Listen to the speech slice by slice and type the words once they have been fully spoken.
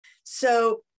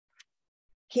So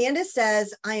Candace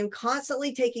says, I am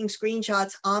constantly taking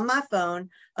screenshots on my phone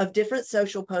of different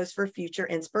social posts for future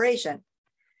inspiration.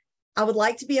 I would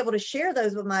like to be able to share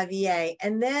those with my VA,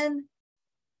 and then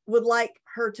would like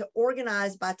her to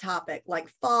organize by topic, like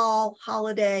fall,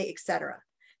 holiday, etc.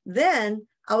 Then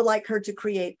I would like her to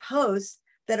create posts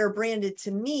that are branded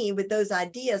to me with those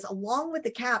ideas along with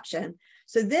the caption.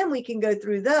 So then we can go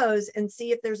through those and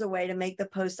see if there's a way to make the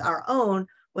posts our own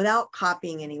without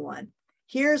copying anyone.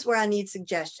 Here's where I need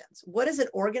suggestions. What is an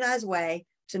organized way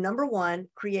to, number one,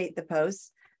 create the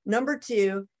posts, number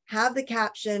two, have the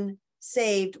caption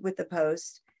saved with the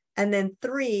post, and then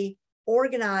three,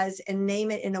 organize and name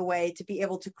it in a way to be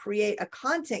able to create a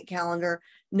content calendar,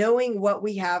 knowing what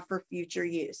we have for future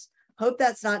use. Hope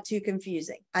that's not too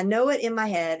confusing. I know it in my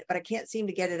head, but I can't seem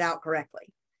to get it out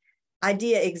correctly.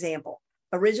 Idea example,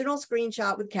 original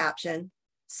screenshot with caption,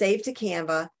 save to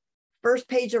Canva, first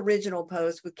page original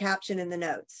post with caption in the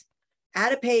notes.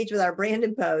 Add a page with our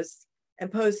branded posts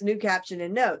and post new caption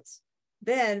and notes.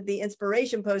 Then the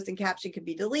inspiration post and caption can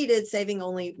be deleted, saving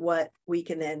only what we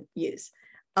can then use.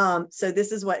 So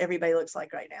this is what everybody looks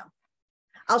like right now.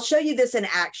 I'll show you this in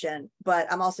action,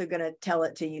 but I'm also going to tell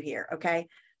it to you here. Okay.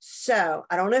 So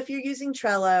I don't know if you're using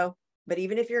Trello, but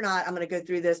even if you're not, I'm going to go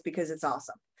through this because it's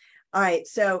awesome. All right.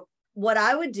 So what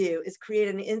I would do is create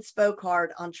an inspo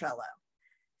card on Trello,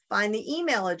 find the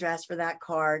email address for that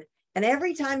card. And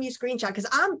every time you screenshot, because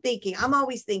I'm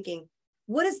always thinking,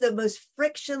 what is the most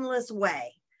frictionless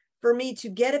way for me to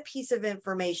get a piece of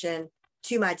information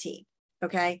to my team?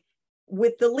 Okay.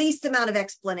 With the least amount of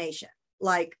explanation,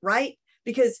 like, right?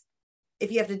 Because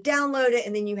if you have to download it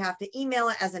and then you have to email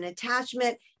it as an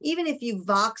attachment, even if you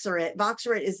Voxer it,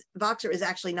 Voxer is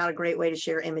actually not a great way to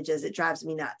share images. It drives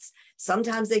me nuts.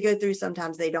 Sometimes they go through,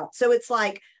 sometimes they don't. So it's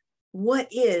like, what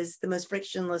is the most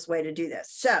frictionless way to do this?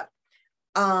 So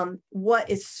what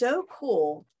is so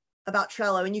cool about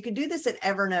Trello, and you can do this in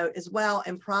Evernote as well,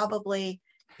 and probably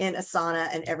in Asana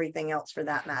and everything else for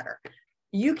that matter.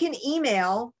 You can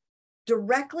email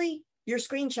directly your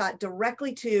screenshot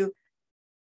directly to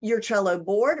your Trello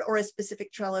board or a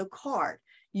specific Trello card.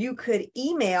 You could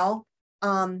email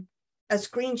a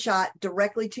screenshot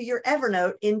directly to your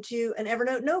Evernote into an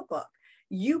Evernote notebook.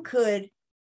 You could,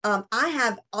 I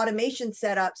have automation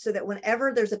set up so that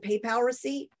whenever there's a PayPal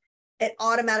receipt, it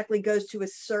automatically goes to a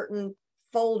certain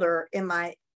folder in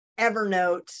my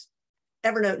Evernote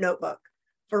notebook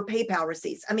for PayPal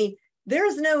receipts. I mean,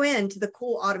 there's no end to the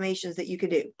cool automations that you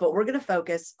could do, but we're going to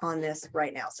focus on this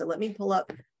right now. So let me pull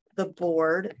up the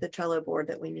board, the Trello board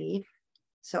that we need,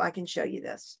 so I can show you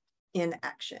this in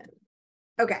action.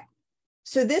 Okay,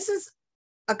 so this is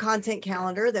a content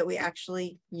calendar that we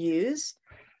actually use.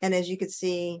 And as you can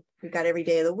see, we've got every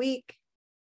day of the week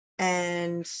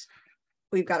and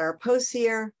we've got our posts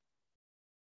here,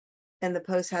 and the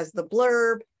post has the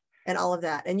blurb and all of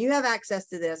that. And you have access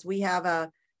to this. We have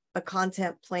a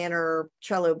content planner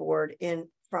Trello board in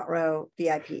Front Row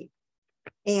VIP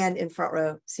and in Front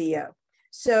Row CEO.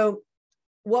 So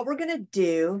what we're going to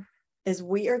do is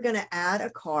we are going to add a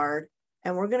card,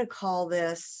 and we're going to call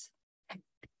this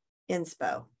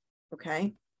inspo.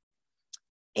 Okay.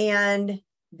 And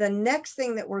the next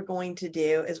thing that we're going to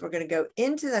do is we're going to go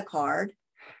into the card,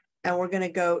 and we're going to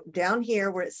go down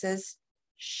here where it says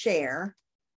share.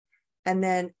 And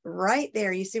then right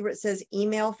there, you see where it says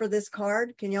email for this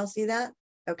card. Can y'all see that?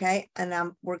 Okay. And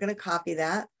we're going to copy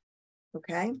that.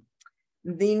 Okay.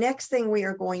 The next thing we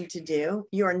are going to do,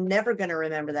 you are never going to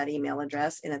remember that email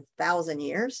address in 1,000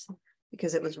 years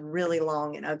because it was really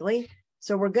long and ugly.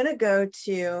 So we're going to go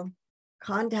to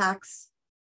contacts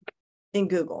in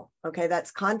Google. Okay. That's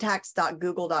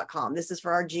contacts.google.com. This is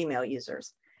for our Gmail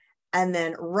users. And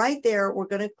then right there,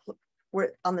 we're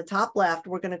on the top left,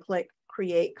 we're going to click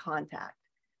create contact,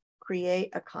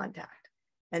 create a contact.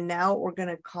 And now we're going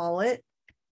to call it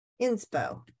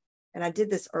inspo. And I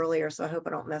did this earlier, so I hope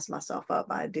I don't mess myself up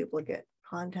by a duplicate.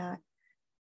 Contact,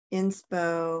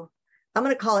 inspo. I'm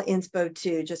going to call it inspo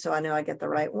 2, just so I know I get the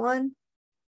right one.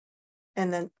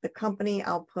 And then the company,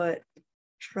 I'll put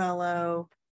Trello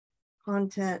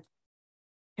content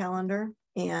calendar.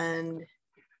 And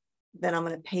then I'm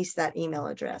going to paste that email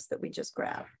address that we just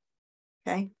grabbed.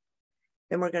 Okay.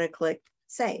 Then we're going to click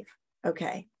save.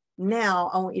 Okay. Now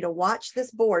I want you to watch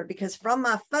this board, because from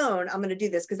my phone, I'm going to do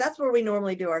this because that's where we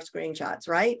normally do our screenshots,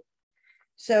 right?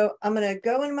 So I'm going to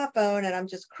go in my phone and I'm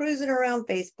just cruising around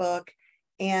Facebook,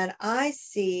 and I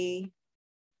see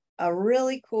a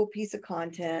really cool piece of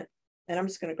content, and I'm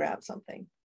just going to grab something.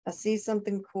 I see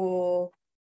something cool.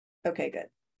 Okay, good.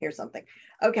 Here's something.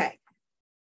 Okay.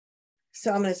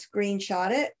 So I'm going to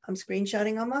screenshot it. I'm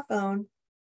screenshotting on my phone.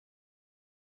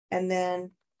 And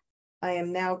then I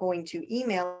am now going to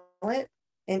email it.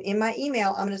 And in my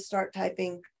email, I'm going to start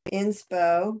typing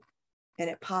inspo, and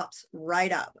it pops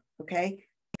right up. Okay.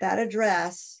 That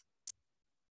address,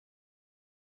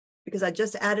 because I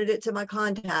just added it to my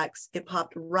contacts, it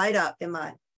popped right up in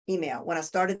my email when I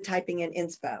started typing in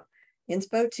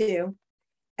inspo 2.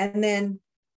 And then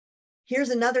here's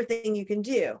another thing you can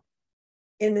do.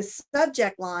 In the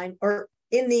subject line, or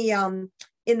in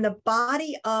the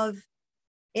body of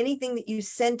anything that you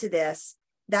send to this,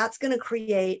 that's going to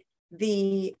create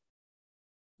the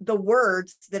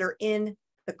words that are in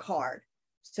the card.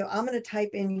 So I'm going to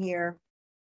type in here,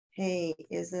 hey,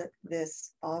 isn't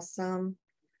this awesome?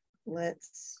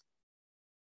 Let's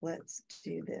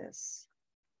do this.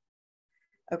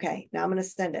 Okay, now I'm going to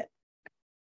send it.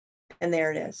 And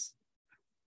there it is.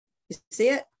 You see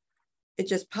it? It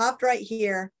just popped right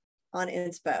here on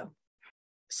inspo.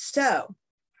 So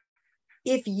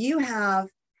if you have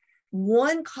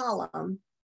one column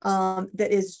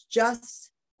that is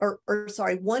just,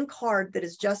 one card that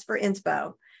is just for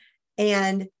inspo,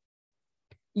 and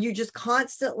you just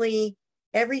constantly,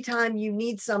 every time you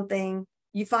need something,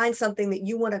 you find something that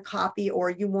you want to copy or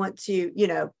you want to,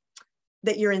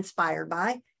 that you're inspired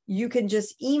by, you can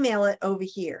just email it over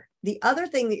here. The other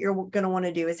thing that you're going to want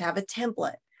to do is have a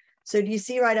template. So do you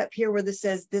see right up here where this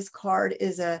says this card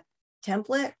is a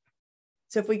template?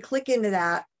 So if we click into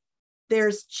that,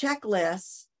 there's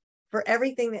checklists for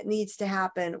everything that needs to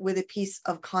happen with a piece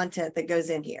of content that goes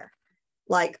in here,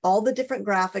 like all the different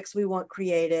graphics we want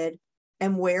created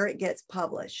and where it gets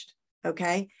published.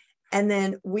 Okay. And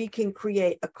then we can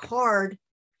create a card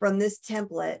from this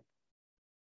template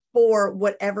for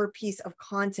whatever piece of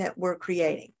content we're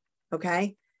creating.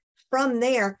 Okay. From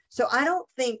there, so I don't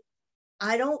think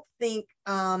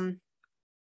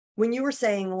when you were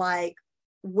saying like,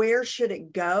 where should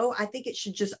it go? I think it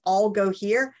should just all go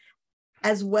here,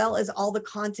 as well as all the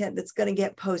content that's going to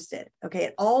get posted. Okay.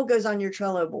 It all goes on your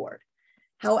Trello board.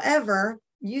 However,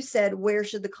 you said, where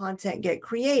should the content get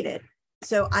created?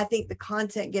 So I think the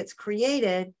content gets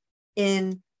created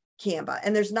in Canva,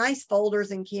 and there's nice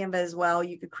folders in Canva as well.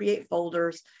 You could create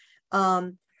folders.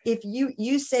 If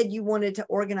you said you wanted to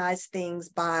organize things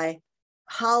by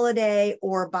holiday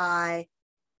or by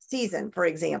season, for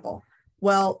example,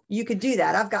 well, you could do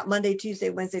that. I've got Monday, Tuesday,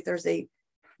 Wednesday, Thursday,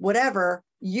 whatever.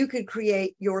 You could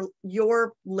create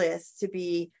your list to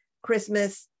be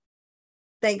Christmas,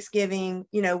 Thanksgiving,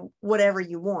 whatever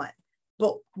you want.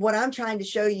 But what I'm trying to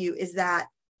show you is that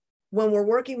when we're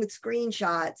working with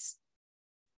screenshots,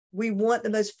 we want the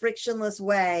most frictionless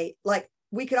way. Like,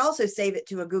 we could also save it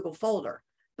to a Google folder,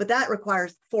 but that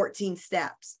requires 14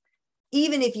 steps.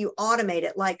 Even if you automate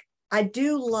it, like I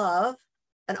do love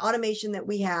an automation that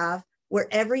we have where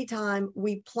every time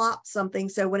we plop something,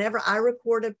 so whenever I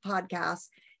record a podcast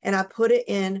and I put it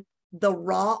in the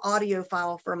raw audio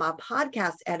file for my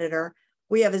podcast editor,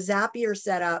 we have a Zapier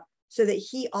set up so that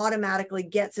he automatically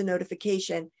gets a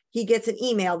notification. He gets an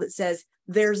email that says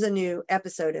there's a new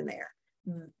episode in there.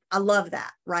 I love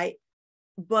that, right?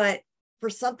 But for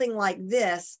something like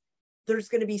this, there's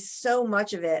going to be so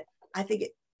much of it. I think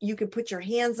you can put your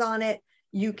hands on it.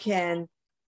 You can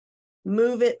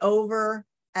move it over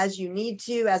as you need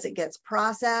to, as it gets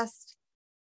processed.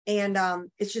 And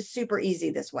it's just super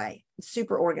easy this way. It's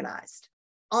super organized.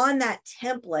 On that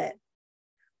template,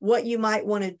 what you might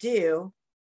want to do,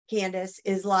 Candace,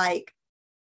 is like,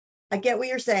 I get what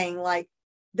you're saying. Like,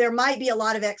 there might be a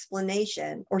lot of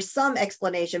explanation or some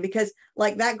explanation, because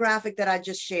like that graphic that I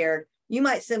just shared, you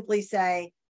might simply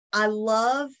say, I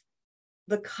love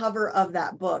the cover of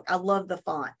that book. I love the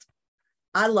font.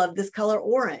 I love this color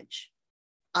orange.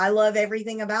 I love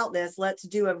everything about this. Let's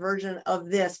do a version of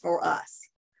this for us,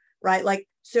 right? Like,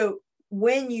 so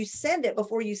when you send it,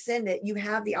 before you send it, you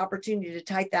have the opportunity to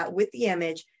type that with the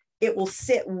image. It will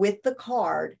sit with the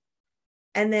card.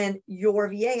 And then your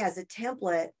VA has a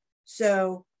template,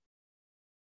 so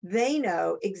they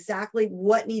know exactly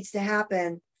what needs to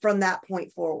happen from that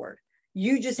point forward.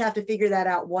 You just have to figure that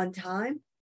out one time.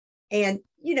 And,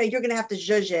 you're going to have to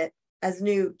zhuzh it as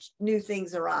new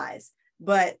things arise.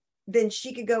 But then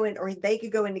she could go in, or they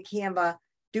could go into Canva,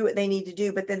 do what they need to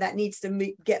do, but then that needs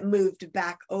to get moved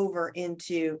back over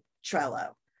into Trello.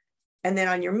 And then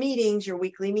on your meetings, your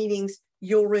weekly meetings,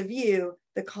 you'll review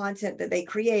the content that they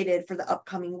created for the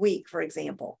upcoming week, for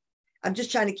example. I'm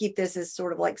just trying to keep this as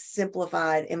sort of like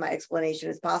simplified in my explanation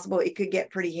as possible. It could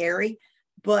get pretty hairy,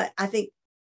 but I think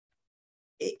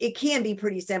it can be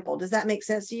pretty simple. Does that make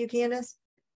sense to you, Candace?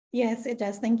 Yes, it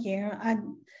does. Thank you.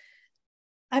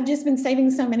 I've just been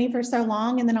saving so many for so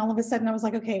long. And then all of a sudden I was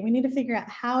like, okay, we need to figure out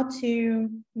how to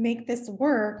make this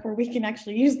work where we can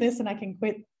actually use this and I can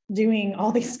quit doing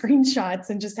all these screenshots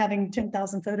and just having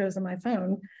 10,000 photos on my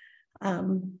phone.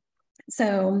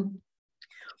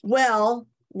 Well,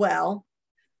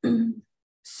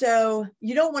 so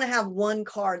you don't want to have one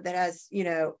card that has,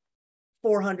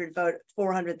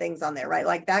 400 things on there, right?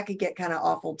 Like that could get kind of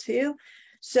awful too.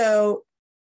 So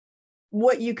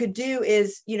what you could do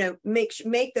is,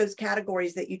 make those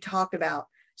categories that you talked about.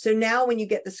 So now when you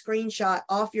get the screenshot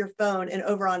off your phone and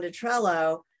over onto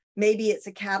Trello, maybe it's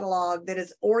a catalog that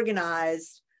is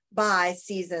organized by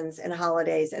seasons and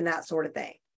holidays and that sort of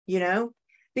thing,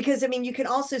 because you can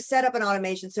also set up an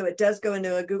automation so it does go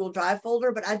into a Google Drive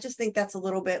folder, but I just think that's a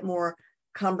little bit more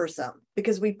cumbersome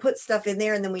because we put stuff in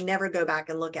there and then we never go back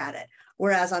and look at it.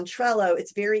 Whereas on Trello,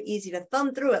 it's very easy to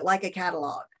thumb through it like a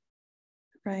catalog.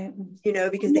 Right.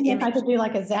 Because the image, I could do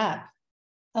like a zap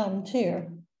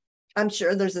too. I'm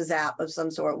sure there's a zap of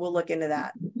some sort. We'll look into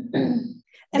that. And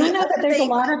I know that there's a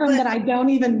lot of them that I don't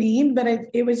even need, but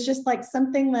it was just like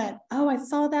something that, I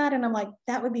saw that. And I'm like,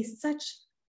 that would be such,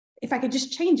 if I could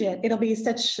just change it, it'll be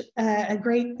such a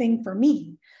great thing for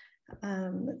me.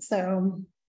 So,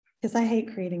 because I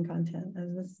hate creating content.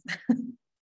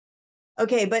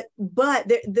 Okay, but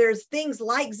there's things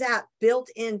like Zap built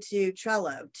into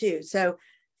Trello too. So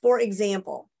for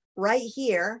example, right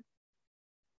here,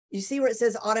 you see where it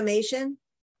says automation?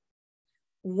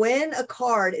 When a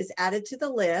card is added to the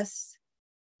list,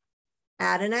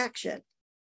 add an action.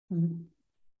 Mm-hmm.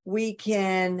 We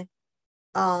can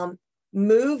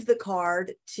move the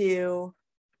card to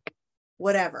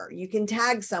whatever. You can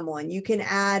tag someone. You can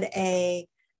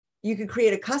you can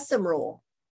create a custom rule,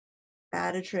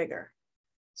 add a trigger.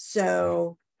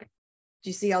 So do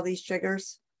you see all these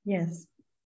triggers? Yes.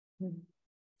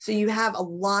 So you have a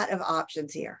lot of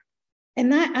options here.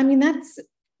 And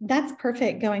that's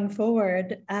perfect going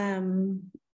forward.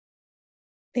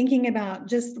 Thinking about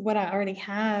just what I already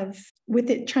have with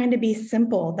it trying to be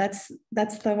simple. That's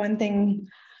the one thing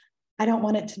I don't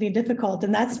want it to be difficult.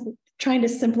 And that's trying to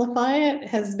simplify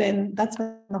it that's been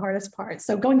the hardest part.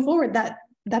 So going forward,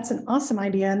 that's an awesome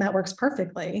idea and that works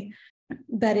perfectly.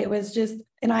 But it was just,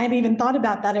 and I had even thought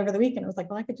about that over the weekend. I was like,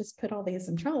 well, I could just put all these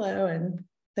in Trello and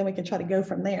then we can try to go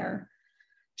from there.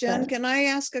 Jen, can I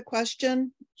ask a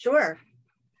question? Sure.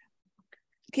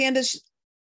 Candace,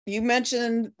 you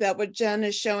mentioned that what Jen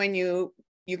is showing you,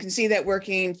 you can see that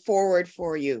working forward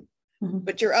for you. Mm-hmm.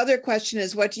 But your other question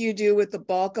is, what do you do with the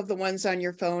bulk of the ones on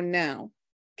your phone now?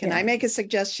 Can I make a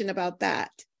suggestion about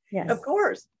that? Yes. Of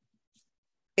course.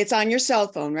 It's on your cell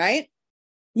phone, right?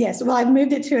 Yes. Well, I've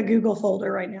moved it to a Google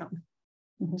folder right now.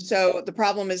 Mm-hmm. So the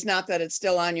problem is not that it's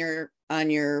still on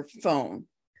your phone.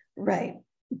 Right.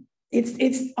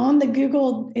 It's on the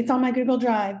Google, it's on my Google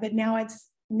Drive, but now it's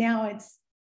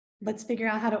let's figure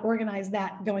out how to organize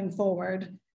that going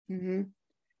forward. Mm-hmm.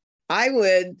 I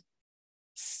would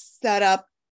set up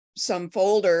some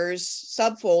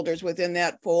subfolders within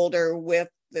that folder with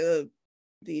the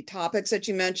topics that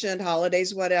you mentioned,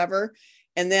 holidays, whatever.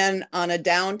 And then on a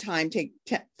downtime, take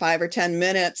 5 or 10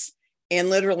 minutes and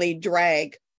literally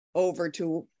drag over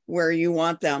to where you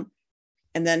want them.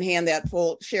 And then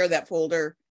share that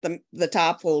folder, the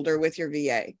top folder with your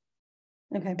VA.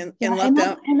 Okay.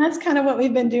 And that's kind of what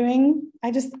we've been doing.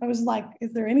 I was like,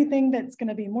 is there anything that's going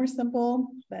to be more simple?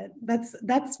 But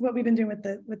that's what we've been doing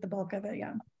with the bulk of it.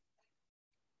 Yeah.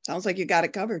 Sounds like you got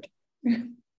it covered.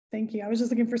 Thank you. I was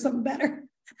just looking for something better.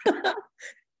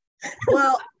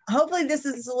 Well, hopefully this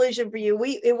is a solution for you.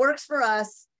 It works for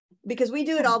us because we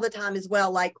do it all the time as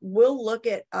well. Like we'll look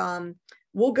at,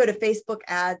 we'll go to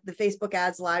the Facebook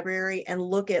ads library and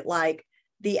look at like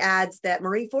the ads that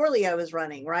Marie Forleo is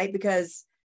running, right? Because,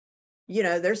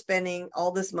 they're spending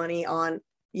all this money on,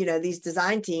 these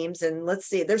design teams, and let's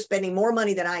see, they're spending more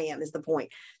money than I am is the point.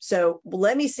 So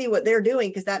let me see what they're doing,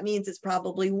 because that means it's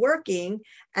probably working.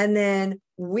 And then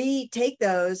we take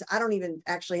those. I don't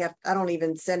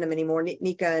even send them anymore.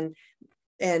 Nika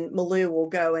and Malou will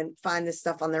go and find this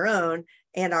stuff on their own.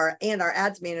 And our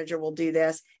ads manager will do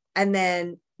this and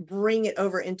then bring it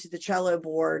over into the Trello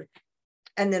board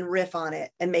and then riff on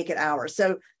it and make it ours.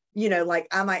 So, like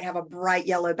I might have a bright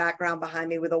yellow background behind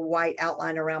me with a white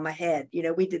outline around my head.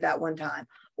 We did that one time.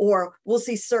 Or we'll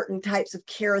see certain types of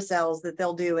carousels that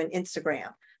they'll do in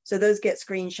Instagram. So those get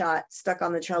screenshot, stuck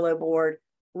on the Trello board,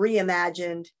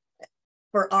 reimagined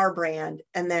for our brand,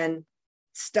 and then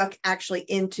stuck actually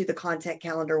into the content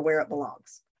calendar where it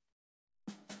belongs.